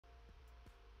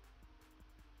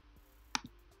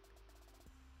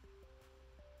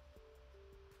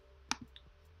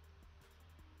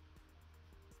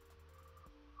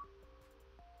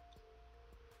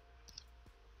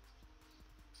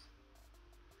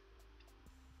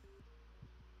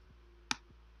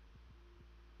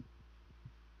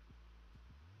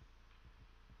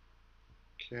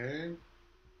Okay.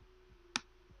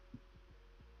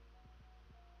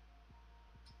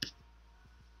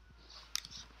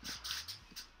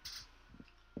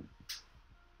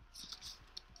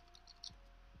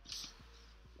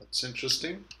 That's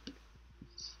interesting.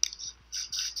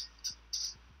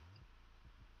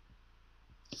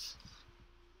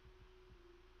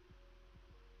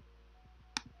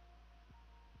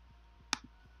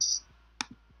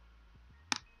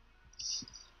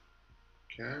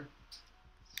 Okay.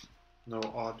 No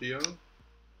audio.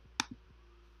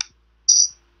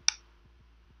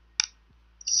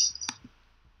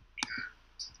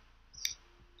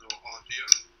 No audio.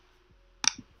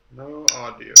 No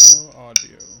audio. No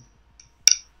audio.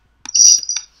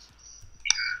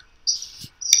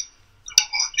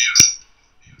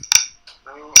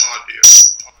 No audio.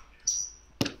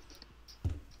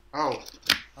 Oh.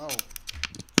 Oh.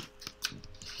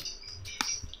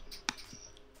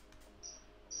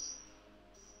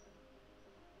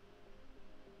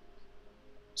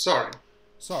 Sorry.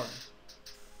 Sorry.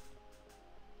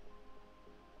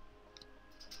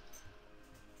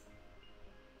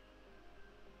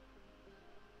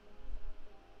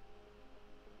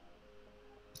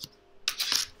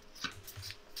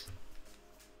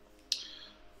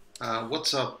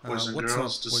 What's up, boys and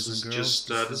girls? This is just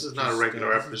this is not a just,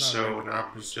 regular this is not a episode. regular I'm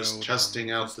episode. just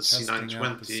testing out the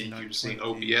C920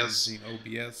 using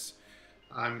OBS.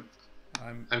 I'm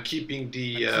keeping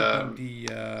the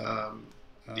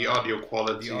audio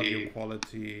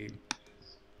quality.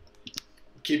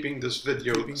 Keeping this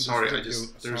video. There's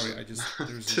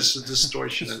this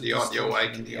distortion in the audio. I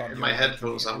can hear in my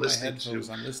headphones. I'm listening to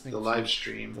the live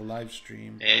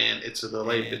stream, and it's a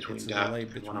delay between that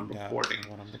and when I'm recording.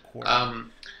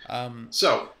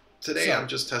 So today I'm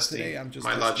just testing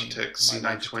my Logitech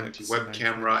C920 web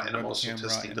camera, and I'm also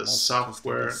testing the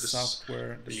software.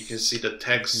 You can see the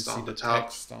text on the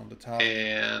top,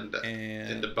 and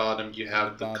in the bottom you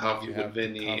have the Coffee with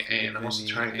Vinny, and I'm also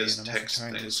trying this text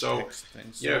thing. So,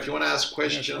 you know, if you want to ask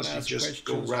questions, you just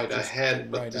go right ahead.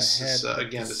 But this is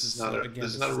again, this is not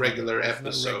a regular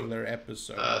episode.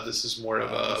 This is more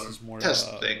of a test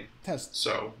thing.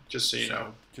 So just so you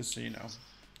know.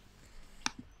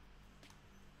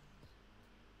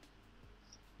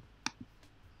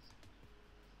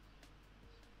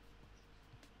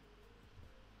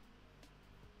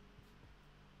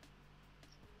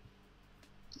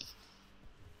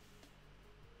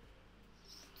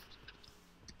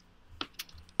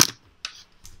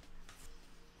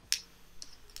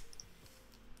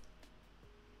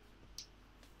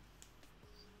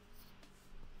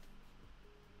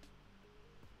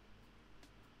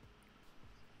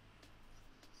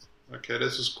 Okay,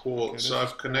 this is cool. So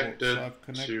I've connected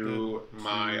to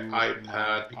my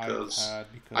iPad because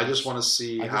I just want to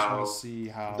see how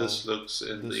this looks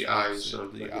in the eyes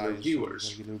of regular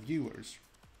viewers.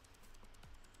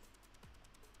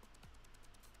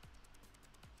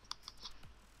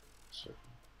 So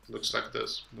looks like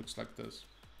this.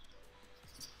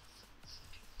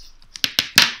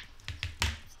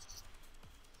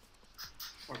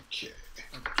 Okay.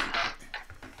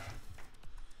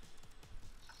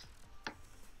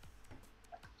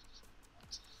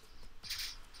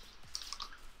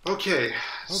 Okay,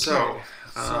 so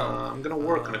I'm gonna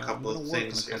work on a couple of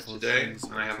things here today.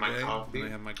 And I have my coffee.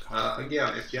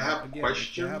 Again, if you have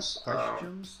questions,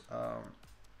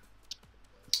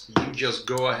 you just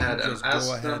go ahead and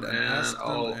ask them, and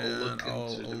I'll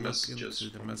look into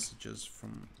the messages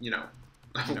from you know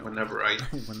whenever I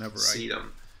see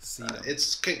them.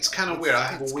 It's kind of weird. I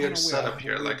have a weird setup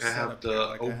here. Like I have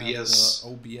the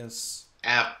OBS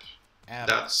app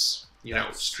that's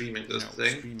streaming this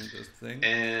thing,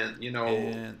 and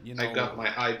I got my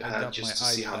iPad just to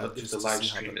see how if the live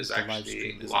stream is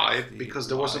actually live, because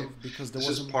there wasn't. This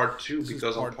is part 2,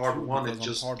 because on part 1 it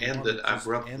just ended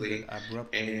abruptly,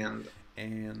 and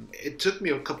it took me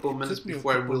a couple of minutes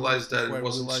before I realized that it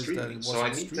wasn't streaming. So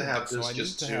I need to have this I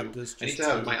need to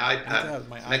have my iPad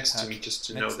next to me just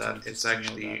to know that it's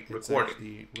actually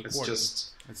recording. It's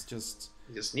just.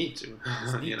 You just need to,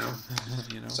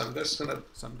 So I'm just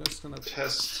gonna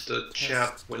test the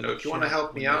chat window. If you want to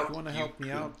help me out,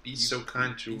 be so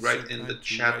kind to write in the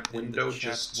chat window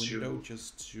just to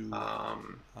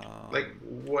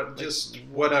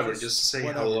whatever, just say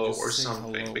hello or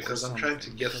something, because I'm trying to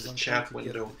get the chat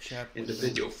window in the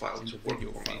video file to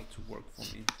work for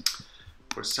me.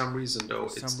 For some reason though,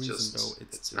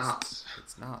 it's not.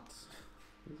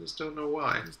 I just don't know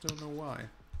why.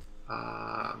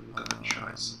 I'm gonna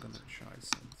try something.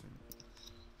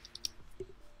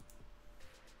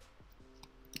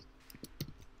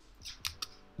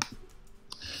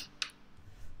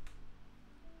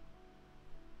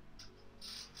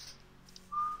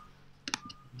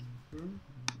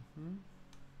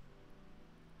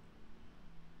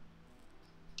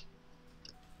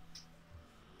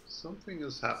 Something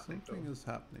is happening.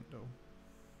 Though.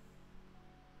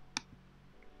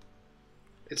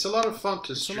 It's a lot of fun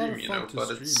to stream, you know,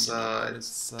 but it's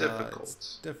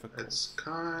difficult. It's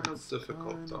kind of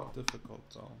difficult, though.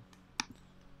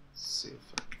 Let's see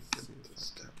if I can get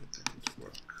this damn thing to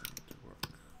work.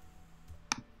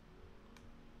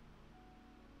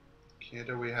 Okay,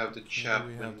 there we have the chat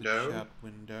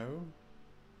window.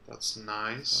 That's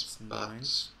nice,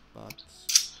 but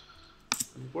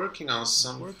I'm working on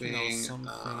something.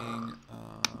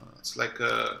 It's like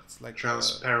a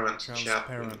transparent chat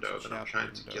window that I'm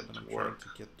trying to get to work.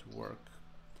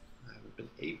 I haven't been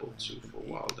able to for a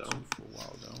while though.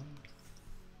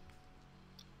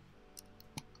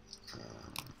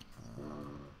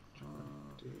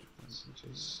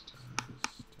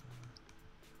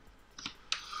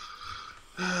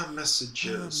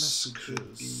 Messages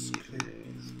could be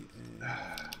in.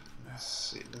 Let's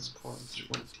see, let's call it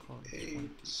 28.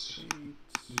 I'm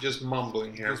just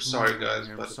mumbling here. I'm sorry, guys,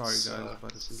 but it's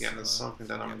again, it's something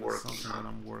that I'm working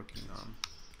on.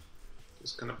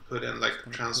 Just gonna put in like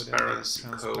transparency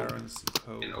code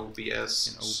in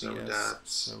OBS so that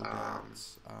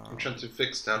I'm trying to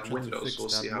fix that window. So we'll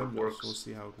see how it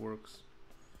works.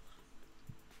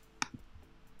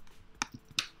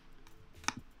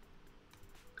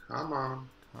 Come on.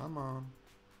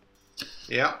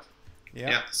 Yeah.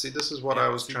 See, this is what I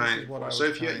was trying for. So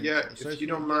if you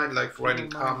don't mind like writing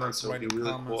comments, it would be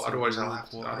really cool. Otherwise, I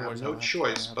have no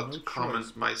choice but to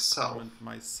comment myself.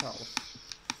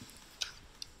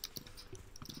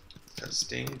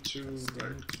 Testing to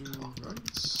write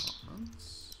comments.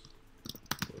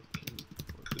 Looking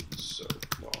good so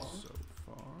far.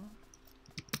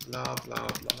 Blah blah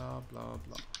blah.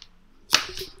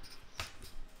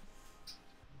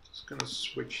 Gonna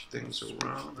switch things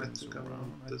around. I think I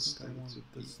want this thing to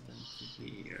be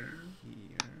here.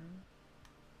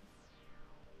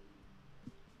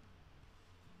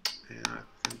 And I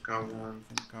think I want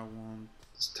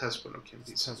this test window can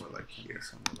be somewhere like here.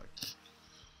 I'm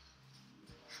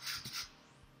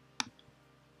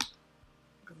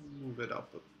gonna move it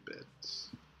up a bit.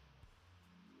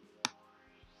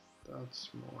 That's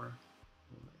more.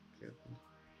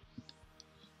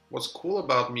 What's cool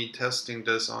about me testing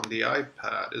this on the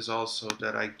iPad is also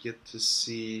that I get to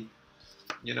see,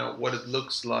 you know, what it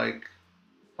looks like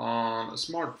on a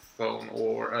smartphone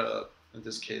or, in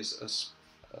this case,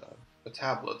 a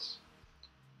tablet.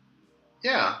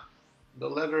 Yeah,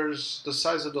 the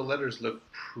size of the letters look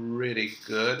pretty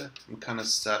good. I'm kind of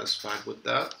satisfied with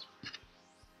that.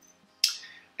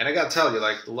 And I gotta tell you,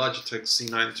 like, the Logitech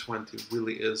C920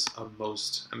 really is a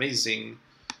most amazing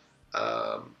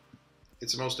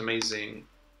it's the most amazing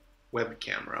web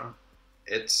camera.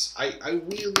 I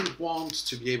really want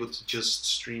to be able to just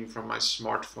stream from my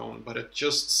smartphone, but it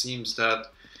just seems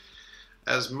that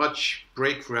as much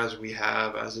breakthrough as we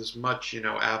have, as much, you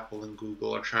know, Apple and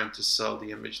Google are trying to sell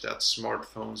the image that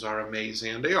smartphones are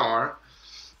amazing, and they are,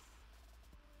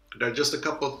 there are just a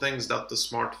couple of things that the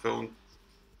smartphone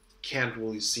can't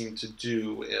really seem to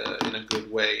do in a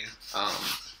good way.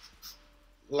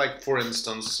 Like, for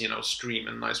instance, you know, stream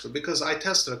in nice way, because I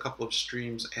tested a couple of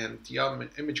streams and the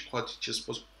image quality just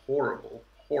was horrible.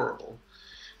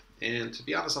 And to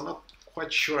be honest, I'm not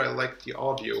quite sure I like the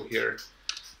audio here.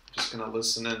 Just gonna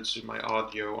listen into my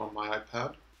audio on my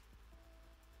iPad.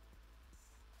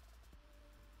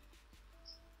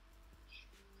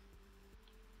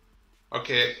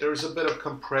 Okay, there's a bit of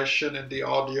compression in the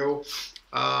audio.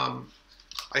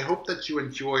 I hope that you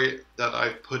enjoy that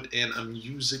I've put in a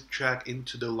music track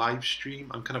into the live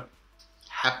stream. I'm kind of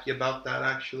happy about that,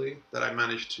 actually, that I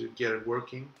managed to get it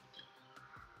working.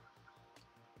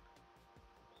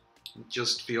 It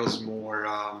just feels more,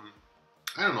 I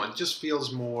don't know, it just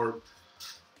feels more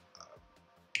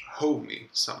homey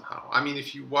somehow. I mean,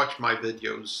 if you watch my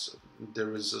videos,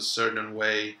 there is a certain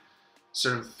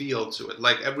feel to it.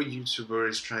 Like, every YouTuber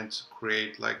is trying to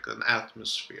create like an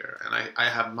atmosphere, and I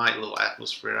have my little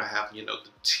atmosphere. I have, you know, the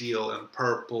teal and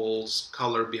purples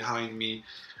color behind me,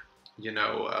 you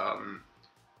know,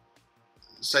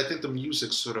 so I think the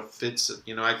music sort of fits it.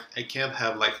 You know, I can't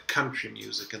have like country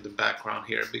music in the background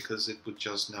here because it would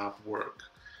just not work.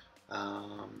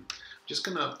 I'm just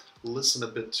gonna listen a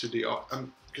bit to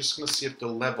I'm just gonna see if the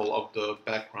level of the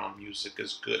background music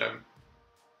is good.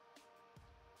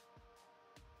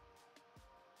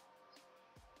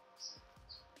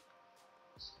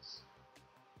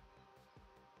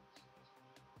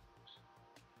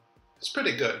 It's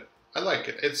pretty good. I like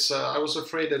it. It's I was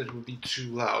afraid that it would be too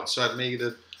loud, so I made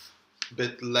it a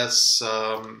bit less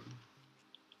loud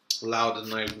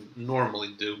than I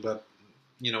normally do. But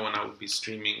you know, when I would be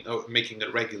streaming, making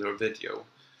a regular video.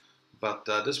 but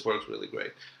this works really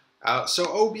great. So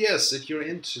OBS, if you're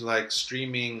into like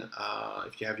streaming,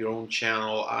 if you have your own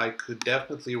channel, I could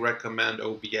definitely recommend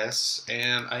OBS.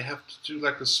 And I have to do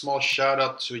like a small shout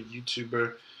out to a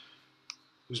YouTuber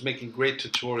who's making great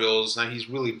tutorials. Now he's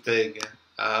really big,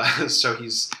 so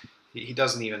he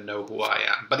doesn't even know who I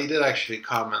am. But he did actually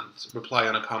reply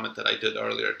on a comment that I did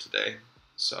earlier today.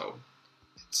 So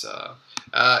it's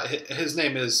his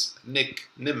name is Nick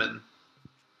Nimmin.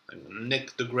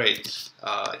 Nick the Great.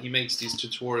 He makes these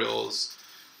tutorials,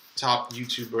 top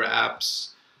YouTuber apps.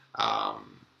 I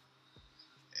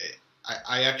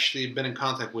actually been in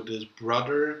contact with his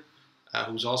brother,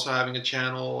 who's also having a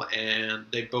channel, and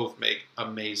they both make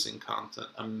amazing content.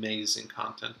 Amazing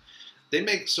content. They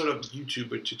make sort of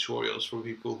YouTuber tutorials for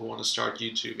people who want to start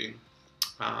YouTubing.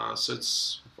 So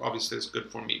it's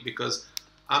good for me because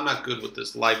I'm not good with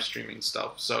this live streaming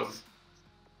stuff. So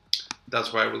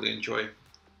that's why I really enjoy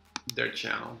their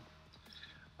channel.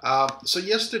 So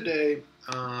yesterday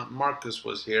Marcus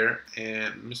was here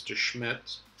and Mr.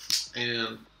 Schmidt,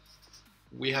 and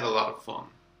we had a lot of fun.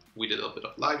 We did a bit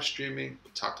of live streaming.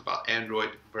 We talked about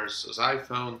Android versus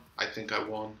iPhone. I think I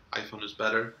won. iPhone is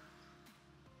better.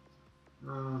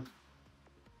 And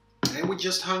we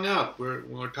just hung out.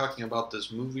 We're talking about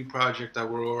this movie project that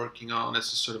we're working on.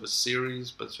 It's a sort of a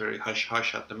series, but it's very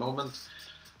hush-hush at the moment,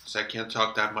 so I can't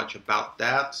talk that much about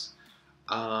that.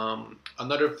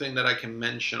 Another thing that I can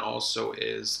mention also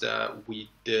is that we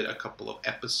did a couple of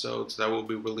episodes that we'll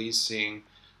be releasing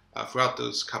throughout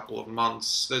those couple of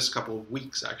months, this couple of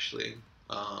weeks actually,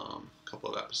 a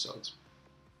couple of episodes.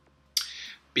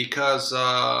 Because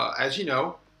as you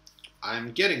know,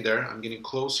 I'm getting there. I'm getting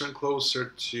closer and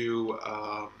closer to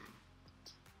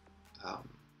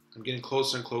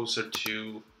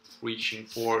reaching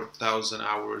 4,000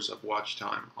 hours of watch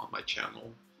time on my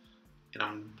channel. And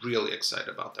I'm really excited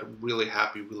about that. I'm really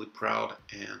happy, really proud,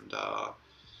 and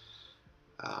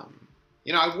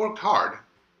you know, I worked hard,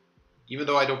 even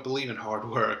though I don't believe in hard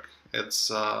work. It's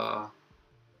a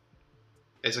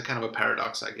kind of a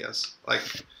paradox, I guess. Like,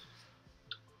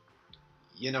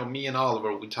 you know, me and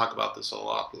Oliver, we talk about this a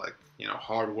lot. Like, you know,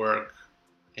 hard work,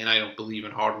 and I don't believe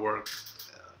in hard work,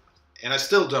 and I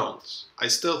still don't. I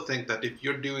still think that if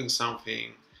you're doing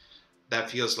something that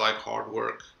feels like hard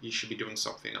work, you should be doing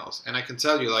something else. And I can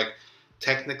tell you, like,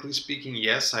 technically speaking,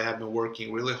 yes, I have been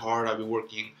working really hard. I've been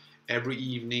working every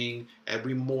evening,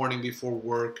 every morning before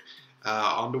work,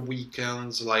 on the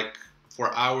weekends, like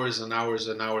for hours and hours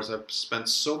and hours. I've spent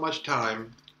so much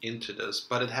time into this,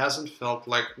 but it hasn't felt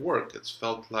like work. It's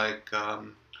felt like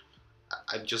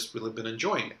I've just really been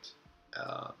enjoying it.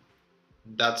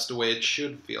 That's the way it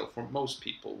should feel for most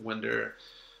people when they're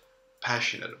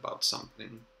passionate about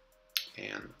something.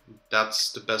 And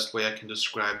that's the best way I can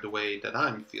describe the way that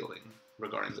I'm feeling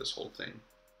regarding this whole thing.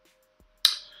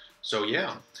 So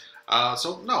yeah,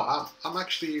 so no, I'm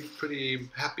actually pretty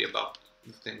happy about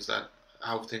the things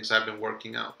how things have been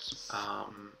working out.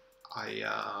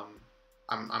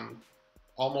 I'm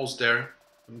almost there.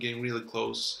 I'm getting really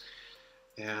close,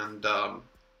 and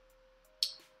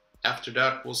after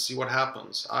that we'll see what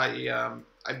happens.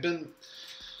 I've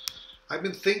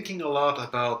been thinking a lot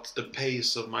about the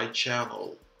pace of my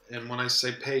channel, and when I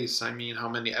say pace, I mean how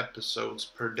many episodes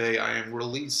per day I am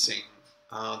releasing.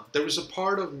 There is a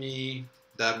part of me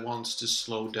that wants to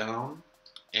slow down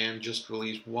and just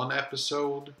release one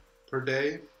episode per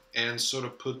day and sort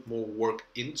of put more work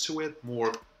into it,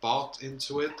 more thought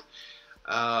into it,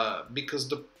 because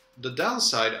the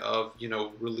downside of, you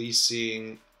know,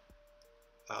 releasing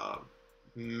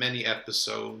many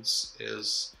episodes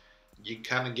is you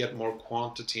kind of get more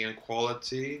quantity and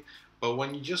quality, but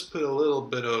when you just put a little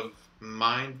bit of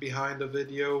mind behind the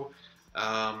video,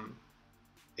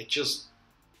 it just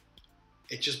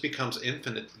becomes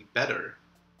infinitely better,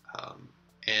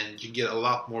 and you get a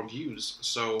lot more views.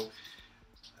 So,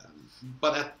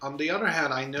 but on the other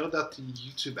hand, I know that the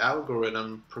YouTube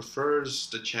algorithm prefers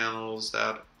the channels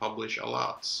that publish a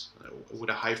lot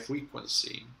with a high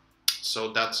frequency.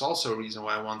 So that's also a reason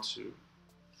why I want to.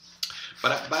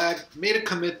 But I made a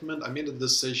commitment. I made a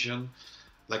decision.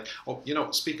 Like, oh, you know,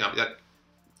 speaking of that,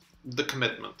 the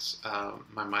commitment.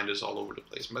 My mind is all over the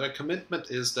place. But a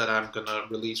commitment is that I'm gonna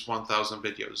release 1,000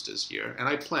 videos this year, and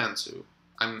I plan to.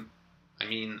 I'm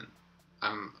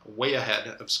way ahead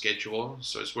of schedule,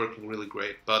 so it's working really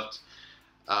great. But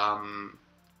I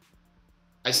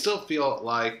still feel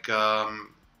like that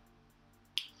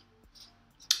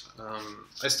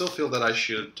I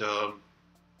should.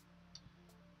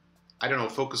 I don't know,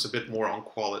 focus a bit more on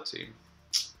quality.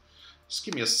 Just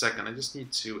give me a second. I just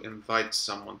need to invite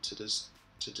someone to this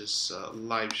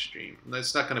live stream.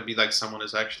 It's not gonna be like someone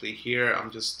is actually here. I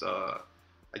just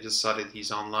saw that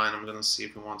he's online. I'm gonna see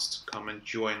if he wants to come and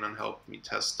join and help me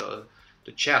test the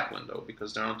chat window,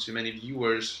 because there aren't too many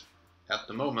viewers at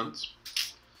the moment.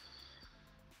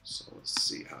 So let's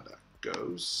see how that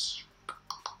goes.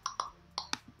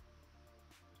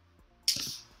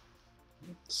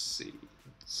 Let's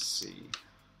see.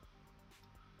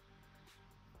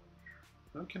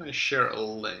 How can I share a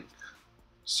link?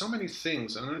 So many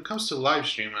things, and when it comes to live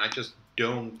streaming, I just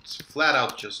flat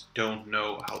out just don't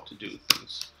know how to do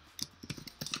things.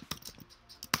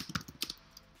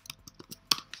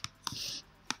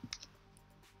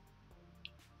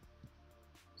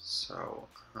 So,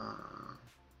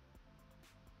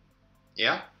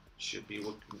 yeah, should be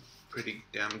looking pretty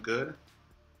damn good.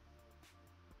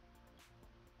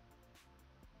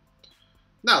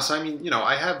 Now, so I mean,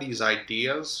 I have these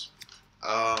ideas,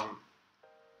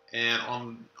 and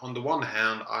on the one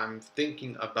hand, I'm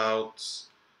thinking about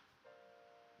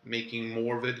making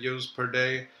more videos per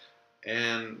day,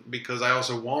 and because I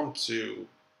also want to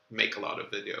make a lot of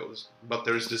videos, but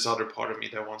there's this other part of me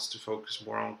that wants to focus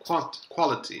more on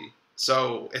quality.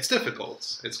 So it's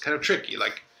difficult. It's kind of tricky.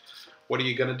 Like, what are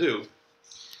you gonna do?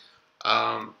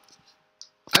 I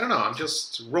don't know. I'm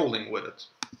just rolling with it.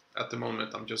 At the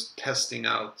moment, I'm just testing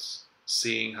out,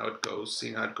 seeing how it goes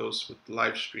with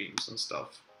live streams and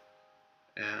stuff.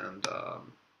 And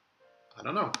I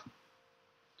don't know.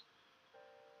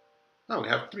 Oh, we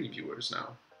have 3 viewers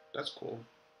now. That's cool.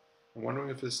 I'm wondering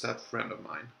if it's that friend of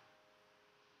mine.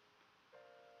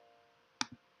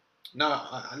 No,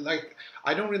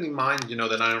 I don't really mind,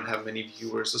 that I don't have many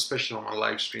viewers, especially on my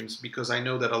live streams, because I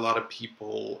know that a lot of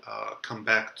people come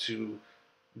back to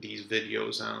these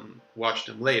videos and watch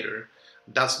them later.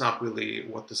 That's not really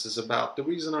what this is about. The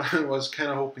reason I was kind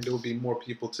of hoping there would be more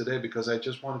people today, because I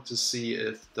just wanted to see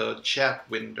if the chat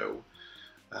window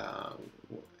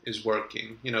is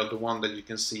working. The one that you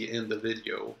can see in the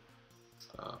video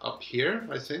up here,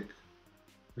 I think.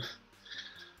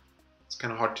 It's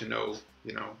kind of hard to know,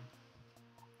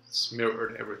 It's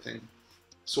mirrored everything,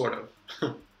 sort of,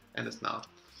 and it's not.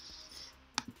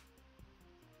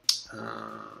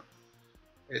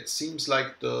 It seems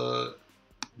like the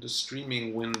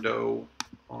streaming window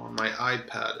on my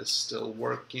iPad is still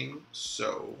working,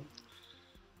 so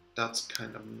that's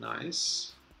kind of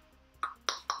nice.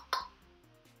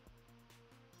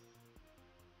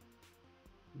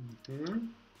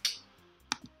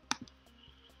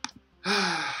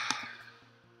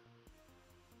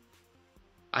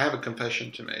 I have a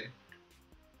confession to make.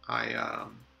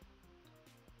 I've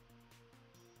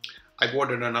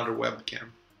ordered another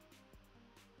webcam.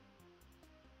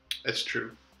 It's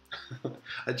true.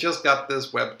 I just got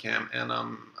this webcam, and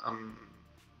I'm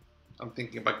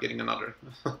thinking about getting another.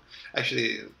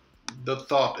 Actually, the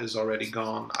thought is already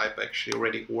gone. I've actually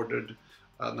already ordered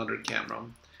another camera,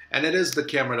 and it is the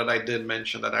camera that I did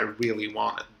mention that I really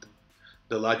wanted,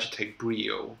 the Logitech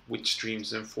Brio, which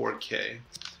streams in 4K.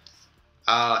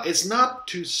 It's not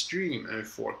to stream in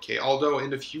 4K, although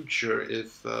in the future,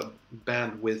 if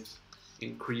bandwidth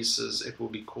increases, it will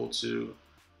be cool to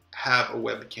have a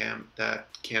webcam that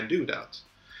can do that.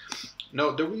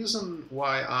 No, the reason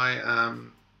why I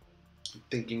am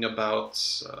thinking about,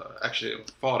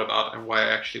 thought about, and why I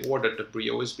actually ordered the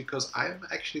Brio is because I'm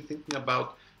actually thinking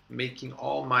about making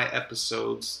all my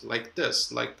episodes like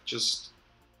this, I'm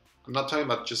not talking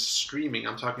about just streaming,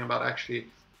 I'm talking about actually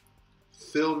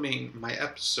filming my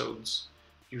episodes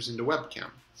using the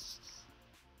webcam.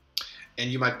 And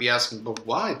you might be asking, but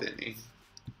why, Vinny?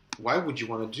 Why would you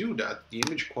want to do that? The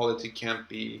image quality can't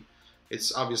be,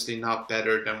 it's obviously not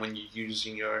better than when you're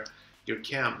using your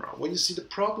camera. Well, you see, the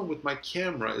problem with my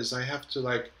camera is I have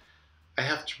to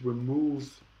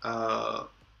remove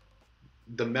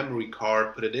the memory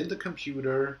card, put it in the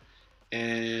computer,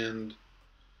 and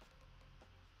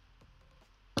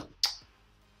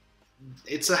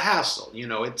it's a hassle,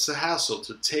 it's a hassle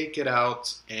to take it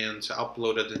out and to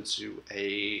upload it into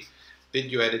a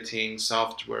video editing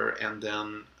software, and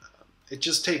then it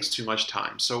just takes too much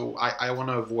time. So I want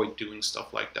to avoid doing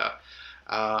stuff like that.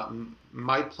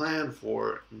 My plan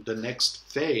for the next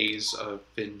phase of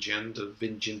VinGen, the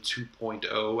VinGen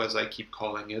 2.0, as I keep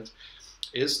calling it,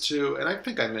 is to, and I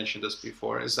think I mentioned this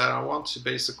before, is that I want to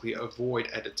basically avoid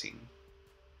editing.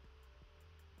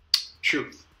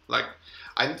 Truth.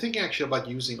 I'm thinking actually about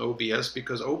using OBS,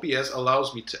 because OBS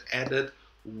allows me to edit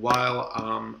while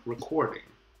I'm recording.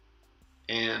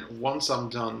 And once I'm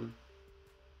done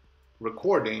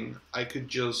recording, I could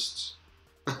just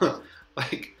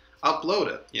upload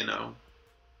it,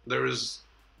 There is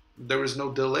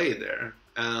no delay there.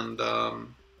 And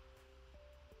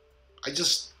I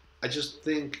just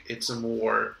think it's a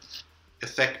more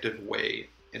effective way,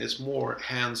 and it's more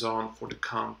hands-on for the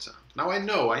content. Now I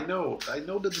know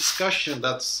the discussion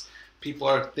that's people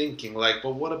are thinking like,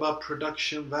 but what about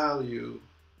production value?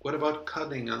 What about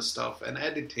cutting and stuff and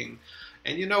editing?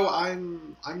 And you know,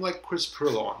 I'm like Chris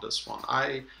Pirillo on this one.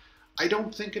 I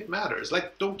don't think it matters.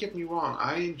 Like, don't get me wrong,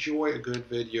 I enjoy a good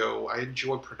video, I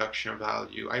enjoy production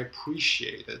value, I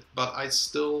appreciate it, but I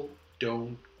still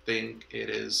don't think it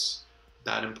is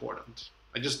that important.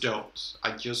 I just don't.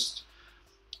 I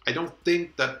don't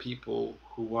think that people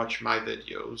who watch my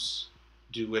videos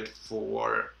do it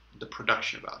for the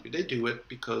production value. They do it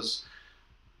because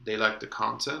they like the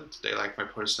content, they like my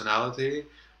personality,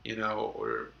 you know,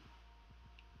 or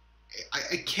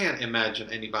I can't imagine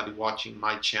anybody watching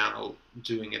my channel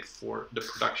doing it for the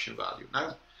production value.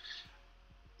 Now,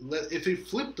 if we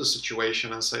flip the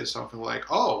situation and say something like,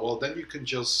 oh, well, then you can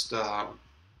just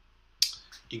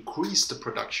increase the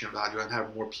production value and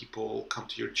have more people come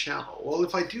to your channel. Well,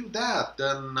 if I do that,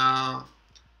 then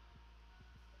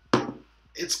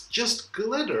it's just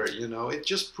glitter, you know, it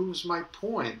just proves my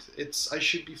point. I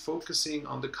should be focusing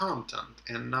on the content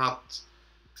and not,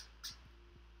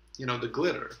 you know, the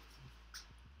glitter.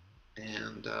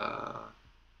 And I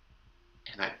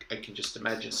can just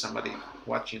imagine somebody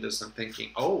watching this and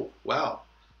thinking, oh, well,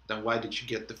 then why did you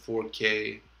get the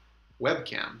 4K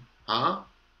webcam, huh?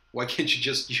 Why can't you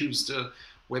just use the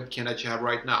webcam that you have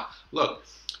right now? Look,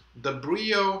 the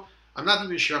Brio, I'm not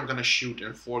even sure I'm going to shoot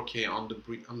in 4K on the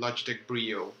Logitech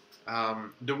Brio.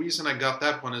 The reason I got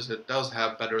that one is it does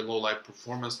have better low-light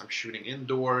performance. I'm shooting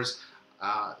indoors.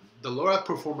 The low-light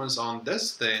performance on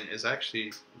this thing is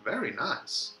actually very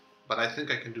nice, but I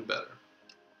think I can do better.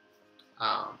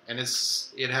 And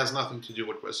it has nothing to do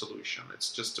with resolution.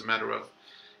 It's just a matter of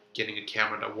getting a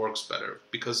camera that works better,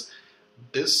 because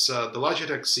this the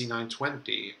Logitech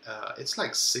C920, it's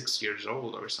like 6 years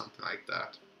old or something like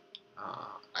that.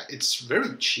 It's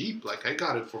very cheap. Like, I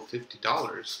got it for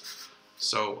 $50,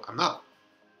 so I'm not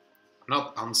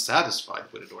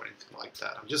unsatisfied with it or anything like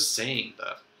that. I'm just saying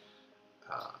that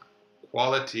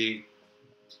quality,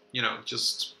 you know,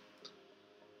 just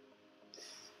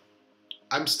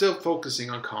I'm still focusing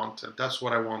on content. That's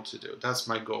what I want to do. That's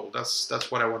my goal.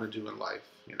 That's what I want to do in life.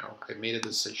 You know, I made a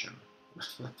decision,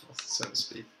 so to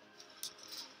speak.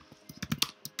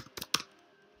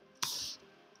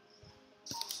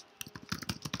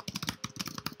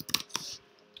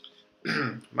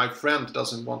 My friend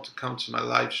doesn't want to come to my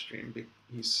live stream.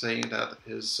 He's saying that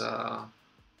his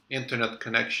internet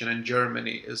connection in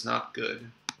Germany is not good.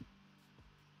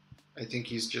 I think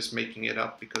he's just making it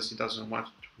up because he doesn't want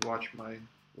to watch my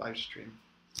live stream.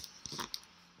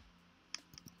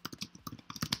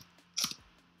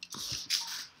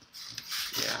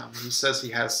 Yeah, he says he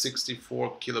has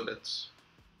 64 kilobits.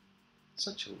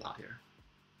 Such a liar.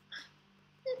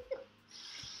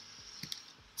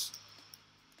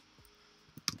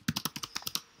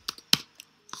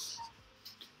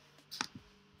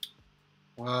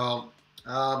 Well,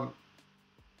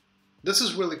 this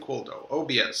is really cool though.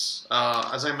 OBS,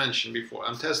 as I mentioned before,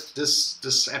 I'm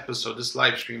this episode, this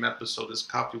live stream episode, this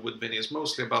Coffee with Vinny is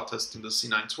mostly about testing the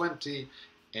C920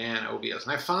 and OBS,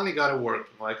 and I finally got it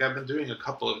working. Like, I've been doing a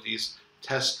couple of these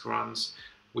test runs,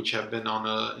 which have been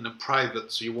on in a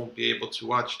private, so you won't be able to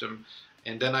watch them.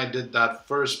 And then I did that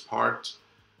first part,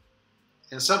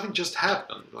 and something just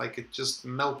happened. Like, it just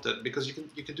melted, because you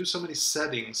can do so many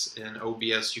settings in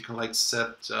OBS. You can like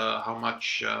set how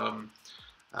much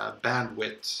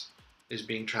bandwidth is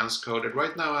being transcoded.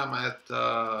 Right now I'm at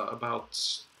about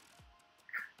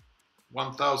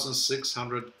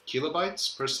 1,600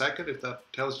 kilobytes per second, if that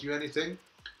tells you anything.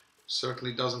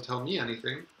 Certainly doesn't tell me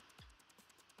anything.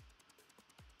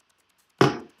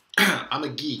 I'm a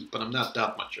geek, but I'm not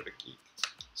that much of a geek.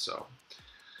 So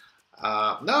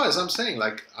no, as I'm saying,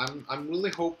 like, I'm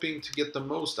really hoping to get the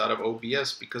most out of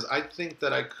OBS, because I think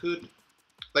that I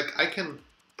can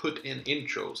put in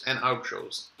intros and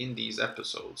outros in these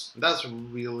episodes. And that's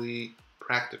really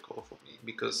practical for me,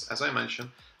 because, as I mentioned,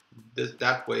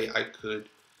 that way I could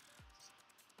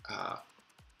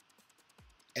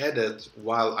edit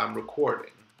while I'm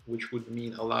recording, which would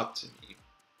mean a lot to me.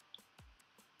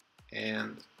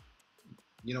 And,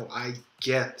 you know, I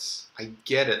get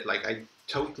it. Like, I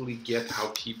totally get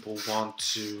how people want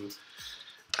to,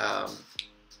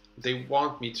 they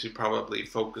want me to probably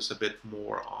focus a bit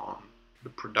more on the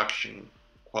production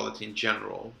quality in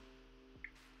general.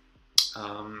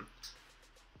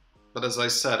 But as I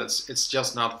said, it's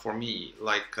just not for me.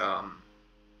 Like, I'm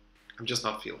just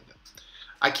not feeling it.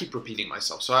 I keep repeating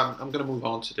myself, so I'm going to move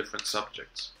on to different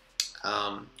subjects.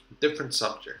 Different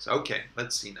subjects. Okay,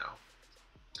 let's see now.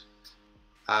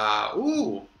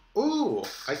 Ooh,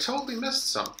 I totally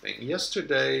missed something.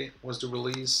 Yesterday was the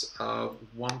release of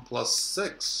OnePlus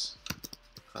 6,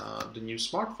 the new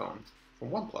smartphone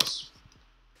from OnePlus.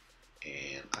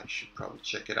 And I should probably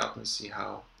check it out and see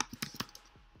how...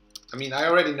 I mean, I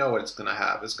already know what it's going to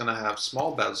have. It's going to have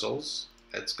small bezels,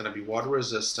 it's going to be water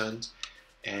resistant,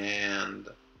 and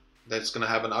it's going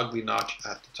to have an ugly notch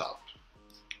at the top.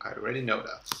 I already know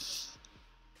that.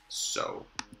 So,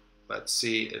 let's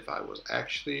see if I was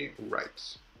actually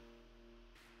right.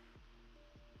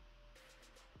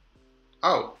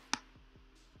 Oh,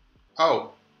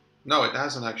 no, it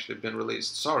hasn't actually been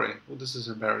released. Sorry. Well, this is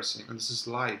embarrassing. And this is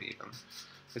live even.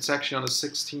 It's actually on the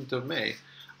 16th of May.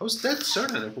 I was dead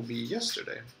certain it would be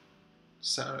yesterday.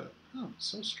 So,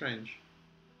 so strange.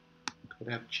 Could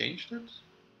I have changed it?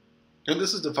 And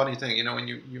this is the funny thing, you know, when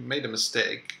you made a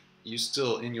mistake, you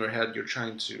still, in your head, you're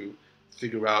trying to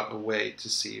figure out a way to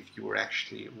see if you were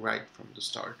actually right from the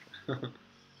start.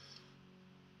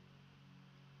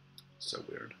 So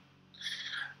weird.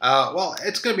 Well,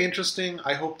 it's going to be interesting.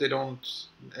 I hope it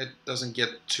doesn't get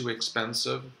too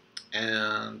expensive.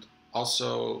 And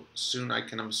also, soon I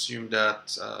can assume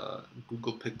that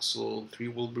Google Pixel 3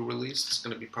 will be released. It's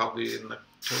going to be probably in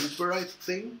October, I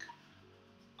think.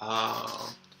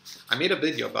 I made a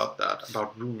video about that,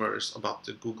 about rumors about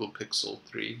the Google Pixel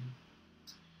 3.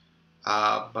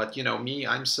 But, you know, me,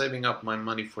 I'm saving up my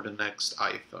money for the next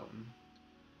iPhone.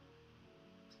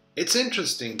 It's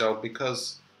interesting, though,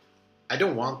 because I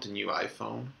don't want the new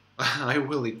iPhone. I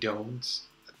really don't.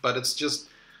 But it's just,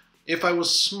 if I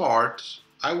was smart,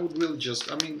 I would really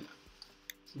just, I mean,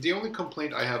 the only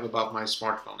complaint I have about my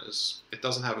smartphone is it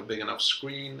doesn't have a big enough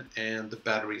screen and the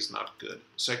battery is not good.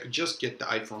 So I could just get the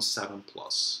iPhone 7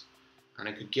 Plus. And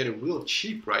I could get it real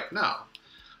cheap right now.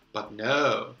 But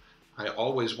no, I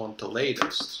always want the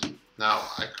latest. Now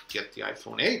I could get the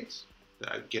iPhone 8.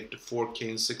 I could get the 4K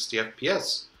and 60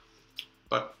 FPS.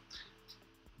 But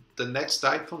the next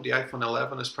iPhone, the iPhone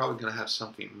 11, is probably going to have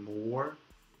something more,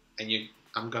 and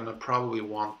I'm going to probably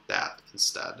want that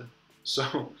instead.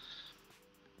 So,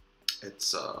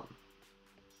 it's,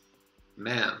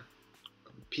 man,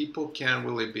 people can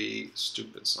really be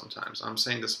stupid sometimes. I'm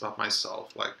saying this about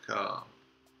myself, like,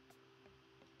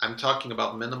 I'm talking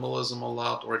about minimalism a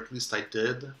lot, or at least I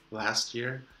did last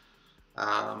year,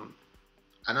 and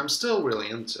I'm still really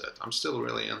into it. I'm still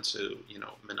really into, you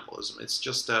know, minimalism. It's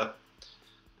just that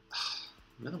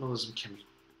minimalism can be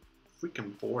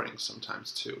freaking boring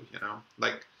sometimes too, you know?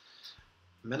 Like,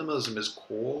 minimalism is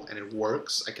cool and it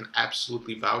works. I can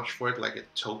absolutely vouch for it, like it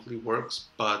totally works,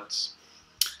 but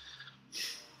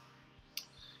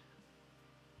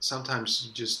sometimes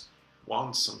you just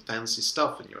want some fancy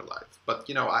stuff in your life. But,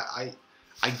 you know, I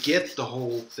get the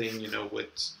whole thing, you know,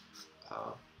 with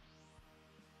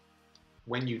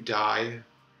when you die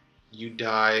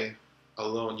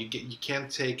alone. You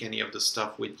can't take any of the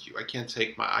stuff with you. I can't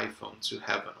take my iPhone to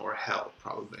heaven or hell,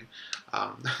 probably.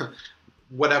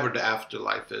 Whatever the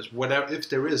afterlife is, whatever, if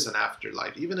there is an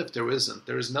afterlife, even if there isn't,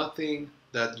 there is nothing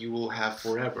that you will have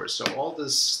forever. So all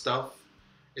this stuff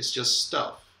is just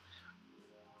stuff.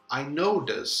 I know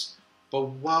this, but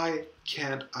why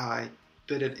can't I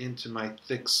fit it into my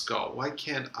thick skull? Why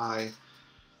can't I?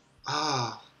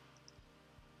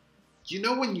 You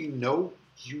know when you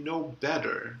know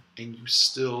better and you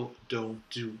still don't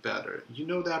do better. You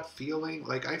know that feeling?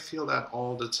 Like, I feel that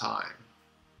all the time.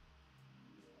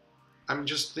 I'm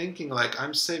just thinking, like,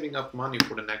 I'm saving up money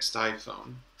for the next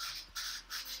iPhone,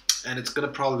 and it's gonna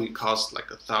probably cost like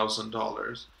 $1,000.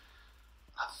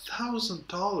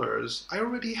 $1,000? I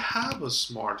already have a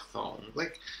smartphone.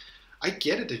 Like, I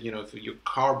get it, you know, if your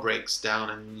car breaks down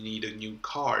and you need a new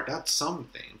car, that's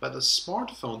something. But a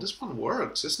smartphone, this one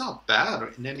works. It's not bad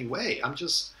in any way. I'm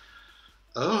just,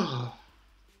 ugh.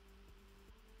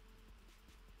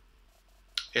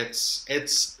 It's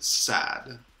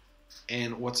sad.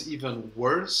 And what's even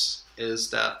worse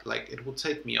is that, like, it will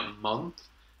take me a month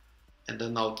and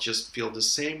then I'll just feel the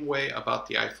same way about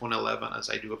the iPhone 11 as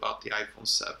I do about the iPhone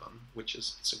 7, which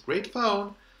is, it's a great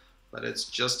phone, but it's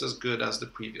just as good as the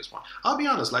previous one. I'll be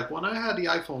honest, like, when I had the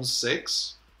iPhone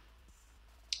 6,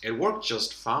 it worked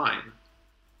just fine.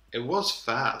 It was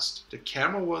fast. The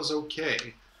camera was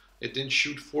okay. It didn't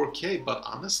shoot 4K, but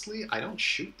honestly, I don't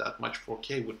shoot that much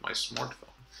 4K with my smartphone.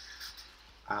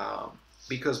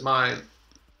 Because my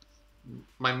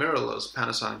mirrorless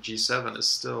Panasonic G7 is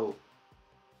still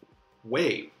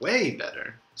way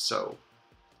better. So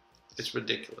it's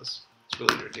ridiculous. It's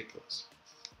really ridiculous.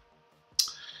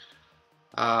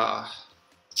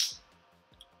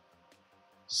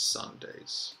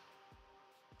 Sundays.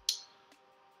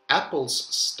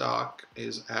 Apple's stock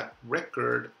is at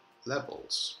record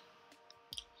levels.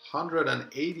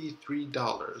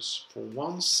 $183 for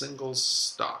one single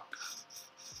stock.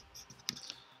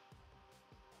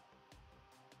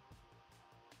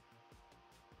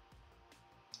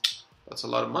 That's a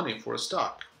lot of money for a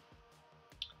stock.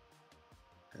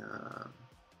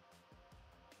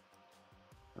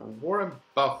 Warren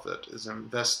Buffett is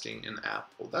investing in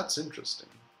Apple. That's interesting.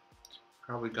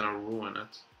 Probably gonna ruin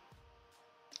it.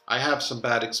 I have some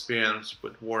bad experience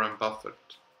with Warren Buffett.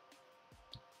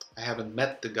 I haven't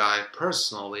met the guy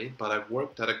personally, but I've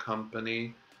worked at a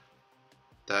company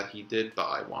that he did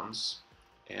buy once,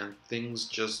 and things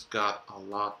just got a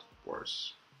lot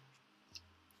worse.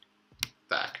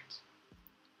 Fact.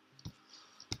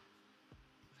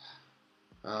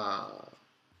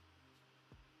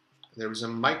 There was a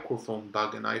microphone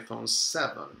bug in iPhone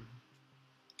 7.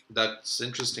 That's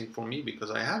interesting for me because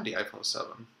I have the iPhone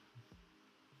 7.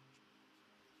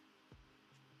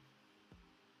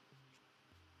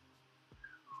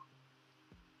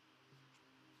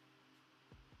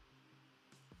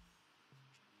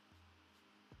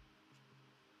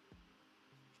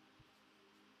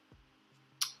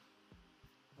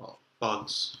 Well,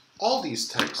 bugs. All these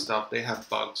tech stuff, they have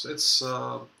bugs. It's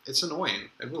annoying.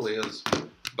 It really is.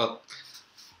 But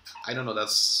I don't know.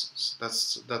 That's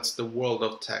the world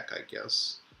of tech, I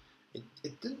guess.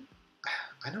 It didn't.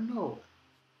 I don't know.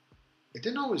 It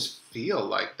didn't always feel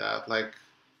like that. Like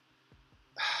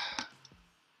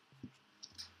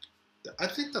I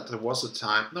think that there was a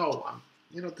time. No,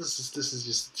 you know, this is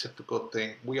just a typical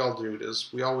thing. We all do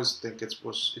this. We always think it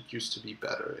used to be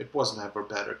better. It was never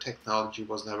better. Technology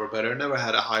was never better. It never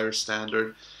had a higher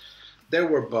standard. There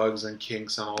were bugs and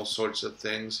kinks and all sorts of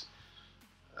things.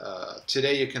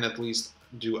 Today you can at least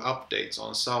do updates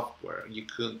on software. You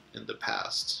couldn't in the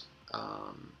past.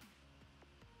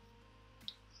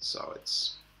 So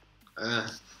it's...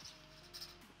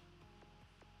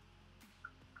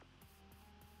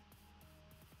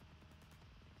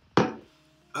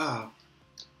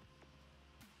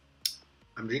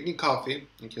 I'm drinking coffee,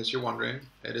 in case you're wondering.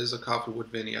 It is a Coffee with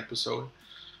Vinny episode.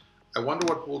 I wonder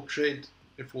what we'll trade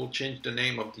if we'll change the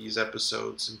name of these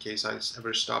episodes in case I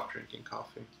ever stop drinking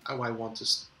coffee. Oh, I want to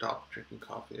stop drinking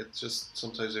coffee. It's just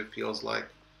sometimes it feels like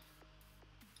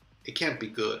it can't be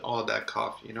good, all that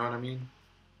coffee, you know what I mean?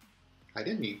 I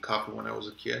didn't eat coffee when I was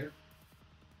a kid.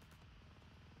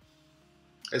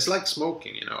 It's like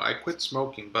smoking, you know. I quit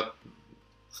smoking, but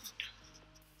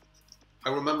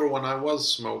I remember when I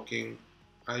was smoking,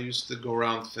 I used to go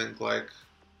around and think like,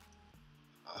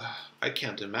 I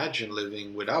can't imagine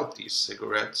living without these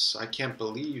cigarettes. I can't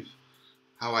believe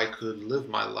how I could live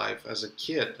my life as a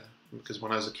kid. Because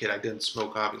when I was a kid, I didn't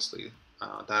smoke, obviously.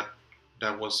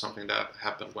 That was something that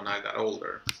happened when I got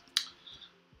older.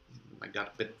 I got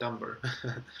a bit dumber.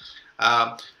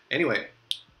 Anyway,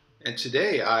 and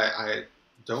today I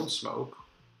don't smoke.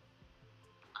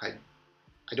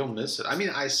 I don't miss it. I mean,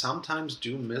 I sometimes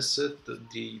do miss it,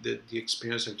 the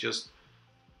experience of just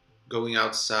going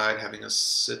outside, having a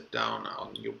sit down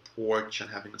on your porch and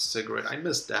having a cigarette. I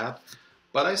miss that,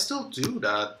 but I still do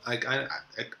that. I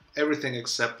everything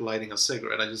except lighting a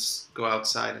cigarette. I just go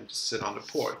outside and just sit on the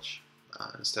porch.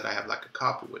 Instead, I have like a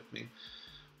coffee with me.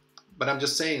 But I'm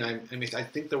just saying, I mean, I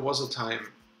think there was a time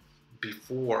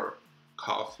before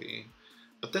coffee.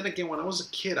 But then again, when I was a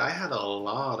kid, I had a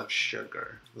lot of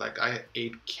sugar. Like, I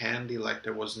ate candy like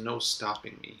there was no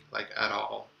stopping me, like, at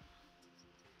all.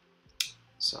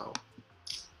 So,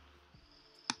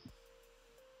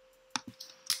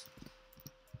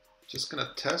 just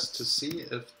gonna test to see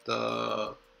if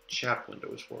the chat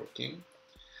window is working.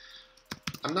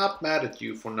 I'm not mad at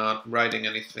you for not writing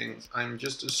anything. I'm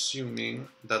just assuming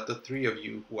that the three of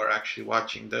you who are actually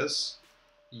watching this,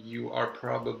 you are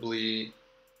probably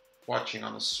watching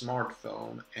on a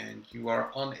smartphone and you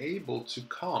are unable to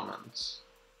comment.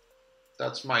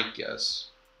 That's my guess.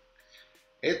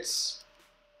 It's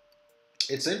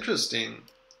interesting.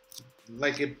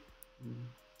 Like,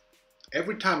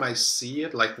 every time I see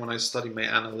it, like when I study my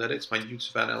analytics, my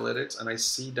YouTube analytics, and I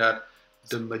see that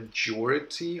the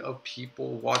majority of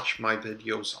people watch my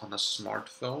videos on a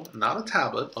smartphone, not a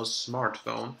tablet, a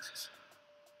smartphone,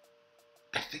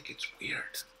 I think it's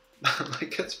weird.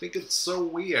 Like, I think it's so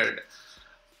weird.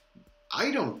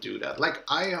 I don't do that. Like,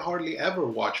 I hardly ever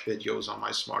watch videos on my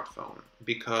smartphone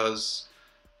because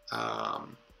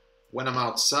when I'm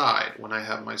outside, when I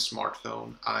have my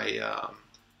smartphone, I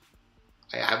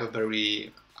have a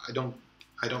very, how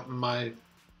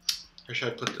should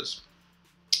I put this?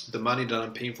 The money that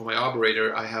I'm paying for my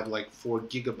operator, I have like 4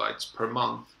 gigabytes per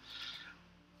month.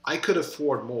 I could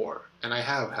afford more, and I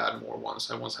have had more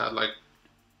once. I once had like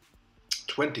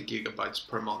 20 gigabytes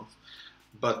per month.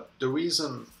 But the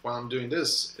reason why I'm doing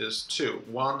this is two.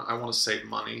 One, I want to save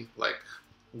money, like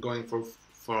going from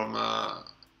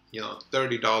 $30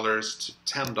 to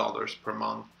 $10 per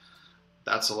month.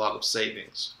 That's a lot of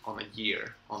savings on a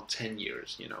year, on 10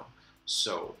 years,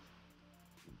 So,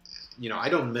 I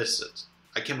don't miss it.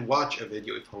 I can watch a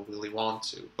video if I really want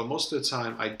to, but most of the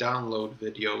time I download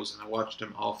videos and I watch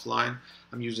them offline.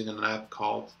 I'm using an app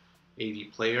called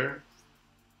AV Player.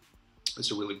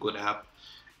 It's a really good app,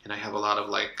 and I have a lot of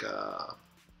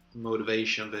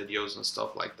motivation videos and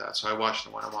stuff like that. So I watch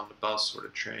them when I'm on the bus or the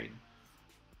train.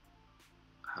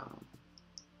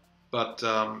 But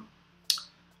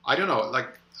I don't know,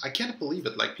 I can't believe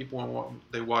it. People,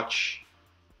 they watch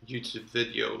YouTube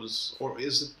videos, or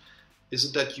is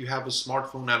it that you have a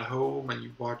smartphone at home and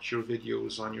you watch your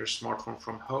videos on your smartphone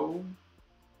from home?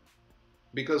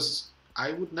 Because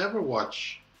I would never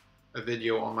watch a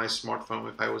video on my smartphone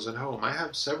if I was at home. I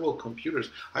have several computers.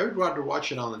 I would rather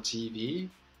watch it on the TV.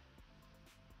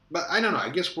 But I don't know, I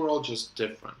guess we're all just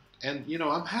different. And,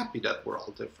 I'm happy that we're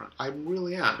all different. I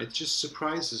really am. It just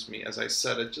surprises me, as I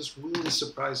said, it just really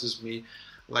surprises me,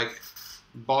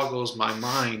 boggles my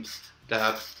mind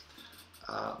that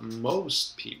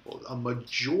most people, a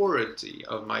majority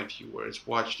of my viewers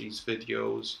watch these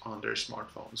videos on their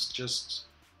smartphones. Just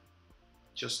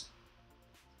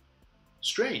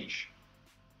strange.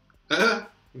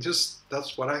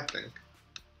 That's what I think.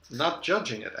 Not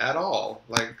judging it at all.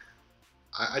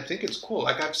 I think it's cool.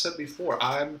 Like I've said before,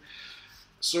 I'm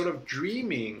sort of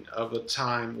dreaming of a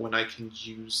time when I can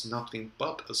use nothing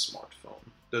but a smartphone.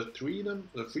 The freedom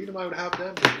I would have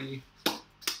then would be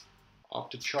off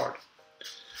the chart.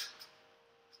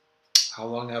 How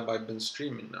long have I been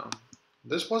streaming now?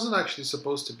 This wasn't actually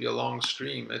supposed to be a long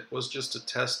stream. It was just a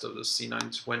test of the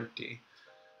C920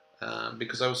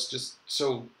 because I was just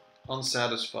so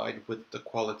unsatisfied with the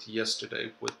quality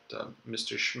yesterday with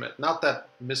Mr. Schmidt. Not that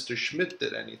Mr. Schmidt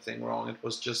did anything wrong. It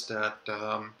was just that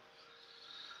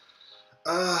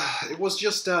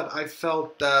I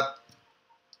felt that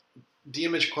the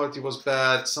image quality was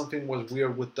bad. Something was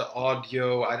weird with the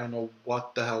audio. I don't know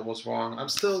what the hell was wrong. I'm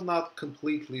still not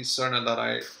completely certain that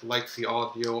I like the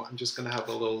audio. I'm just gonna have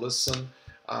a little listen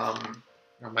on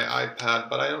my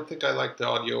iPad, but I don't think I like the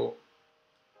audio.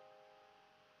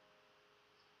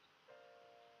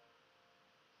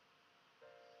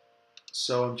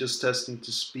 So I'm just testing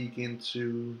to speak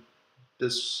into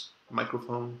this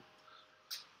microphone,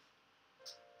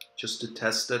 just to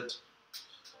test it.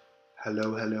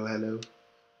 Hello, hello, hello.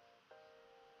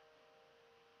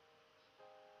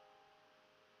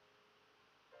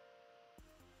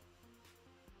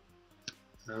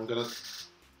 And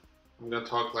I'm gonna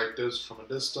talk like this from a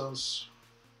distance.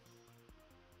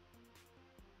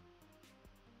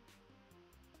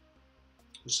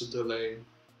 Just a delay.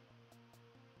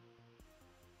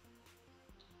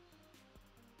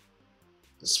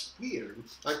 It's weird.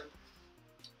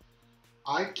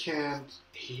 I can't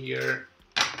hear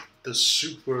the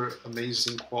super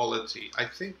amazing quality. I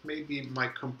think maybe my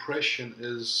compression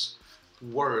is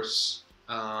worse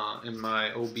in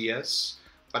my OBS,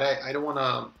 but I don't want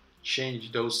to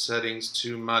change those settings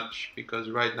too much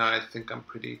because right now I think I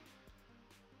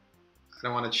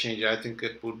don't want to change it. I think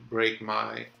it would break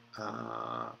my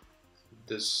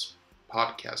this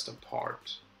podcast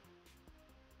apart.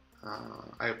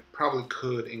 I probably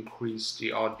could increase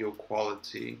the audio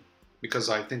quality because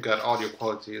I think that audio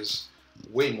quality is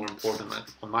way more important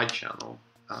on my channel,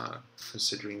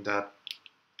 considering that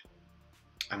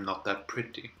I'm not that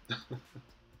pretty.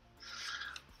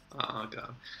 Oh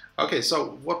god. Okay,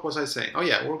 so what was I saying? Oh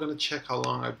yeah, we're gonna check how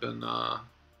long I've been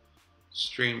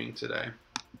streaming today.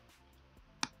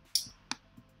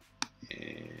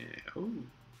 Oh,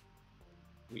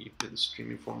 we've been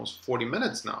streaming for almost 40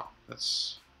 minutes now.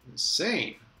 That's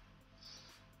insane.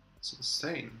 It's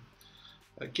insane.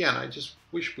 Again, I just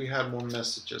wish we had more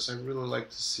messages. I really like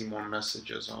to see more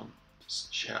messages on this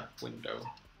chat window.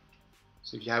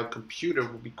 So if you have a computer,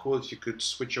 it would be cool if you could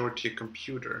switch over to your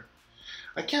computer.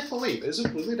 I can't believe, is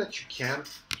it really that you can't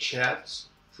chat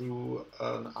through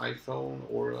an iPhone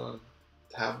or a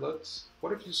tablet?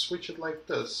 What if you switch it like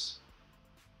this?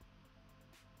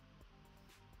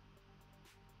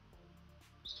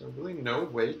 Is there really no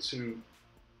way to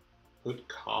put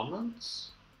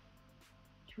comments?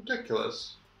 It's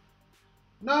ridiculous.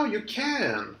 No, you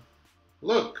can.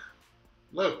 Look.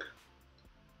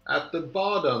 At the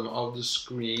bottom of the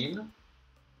screen,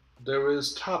 there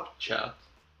is Top Chat.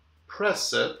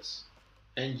 Press it,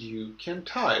 and you can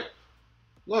type.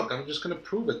 Look, I'm just going to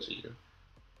prove it to you.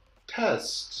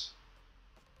 Test.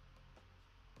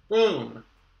 Boom.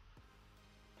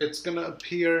 It's going to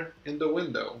appear in the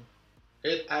window.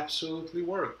 It absolutely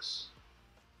works.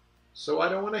 So I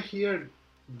don't want to hear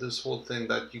this whole thing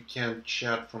that you can't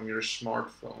chat from your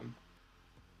smartphone.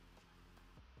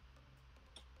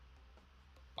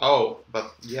 Oh,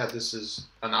 but yeah, this is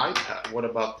an iPad. What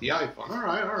about the iPhone? All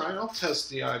right, I'll test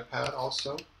the iPad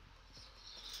also.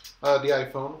 The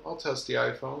iPhone, I'll test the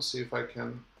iPhone, see if I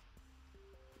can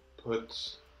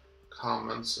put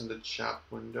comments in the chat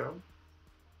window.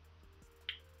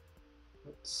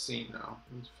 Let's see now.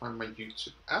 I need to find my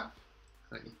YouTube app.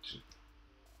 I need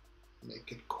to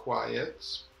make it quiet.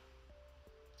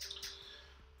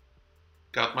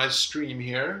 Got my stream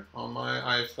here on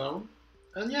my iPhone.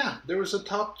 And yeah, there is a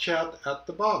top chat at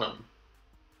the bottom.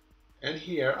 And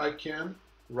here I can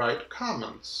write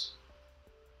comments.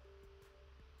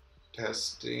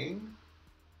 Testing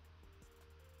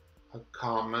a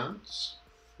comment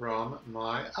from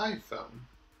my iPhone.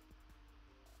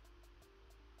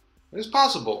 It is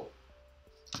possible.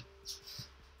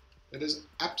 It is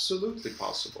absolutely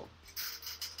possible.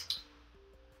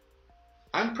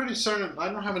 I'm pretty certain, I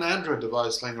don't have an Android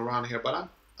device laying around here, but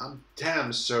I'm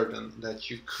damn certain that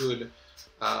you could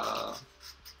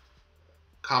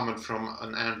comment from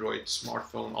an Android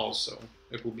smartphone also.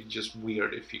 It would be just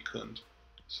weird if you couldn't.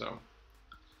 So,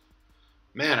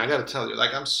 man, I gotta tell you,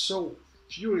 like, I'm so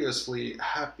furiously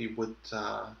happy with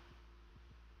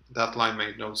that line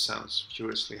made no sense.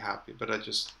 Furiously happy, but I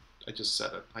just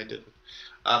said it. I did it.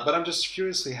 But I'm just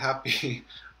furiously happy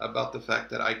about the fact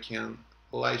that I can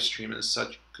live stream in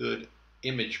such good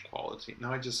image quality.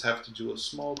 Now I just have to do a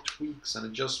small tweaks and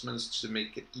adjustments to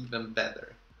make it even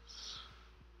better.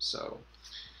 So,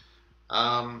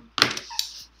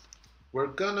 we're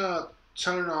gonna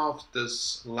turn off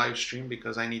this live stream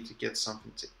because I need to get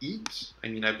something to eat. I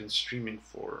mean, I've been streaming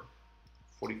for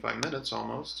 45 minutes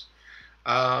almost.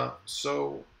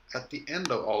 So at the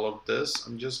end of all of this,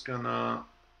 I'm just gonna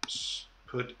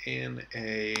put in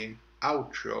a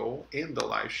outro in the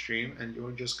live stream and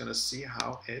you're just gonna see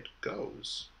how it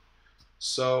goes.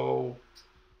 So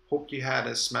hope you had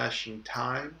a smashing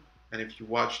time, and if you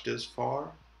watched this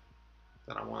far,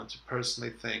 then I want to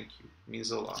personally thank you. It means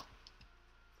a lot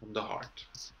from the heart.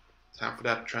 Time for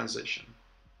that transition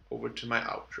over to my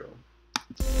outro.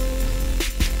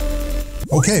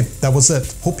 Okay, that was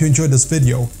it. Hope you enjoyed this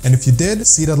video. And if you did,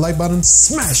 see that like button,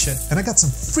 smash it. And I got some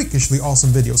freakishly awesome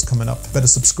videos coming up. Better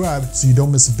subscribe so you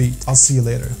don't miss a beat. I'll see you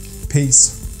later.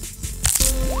 Peace.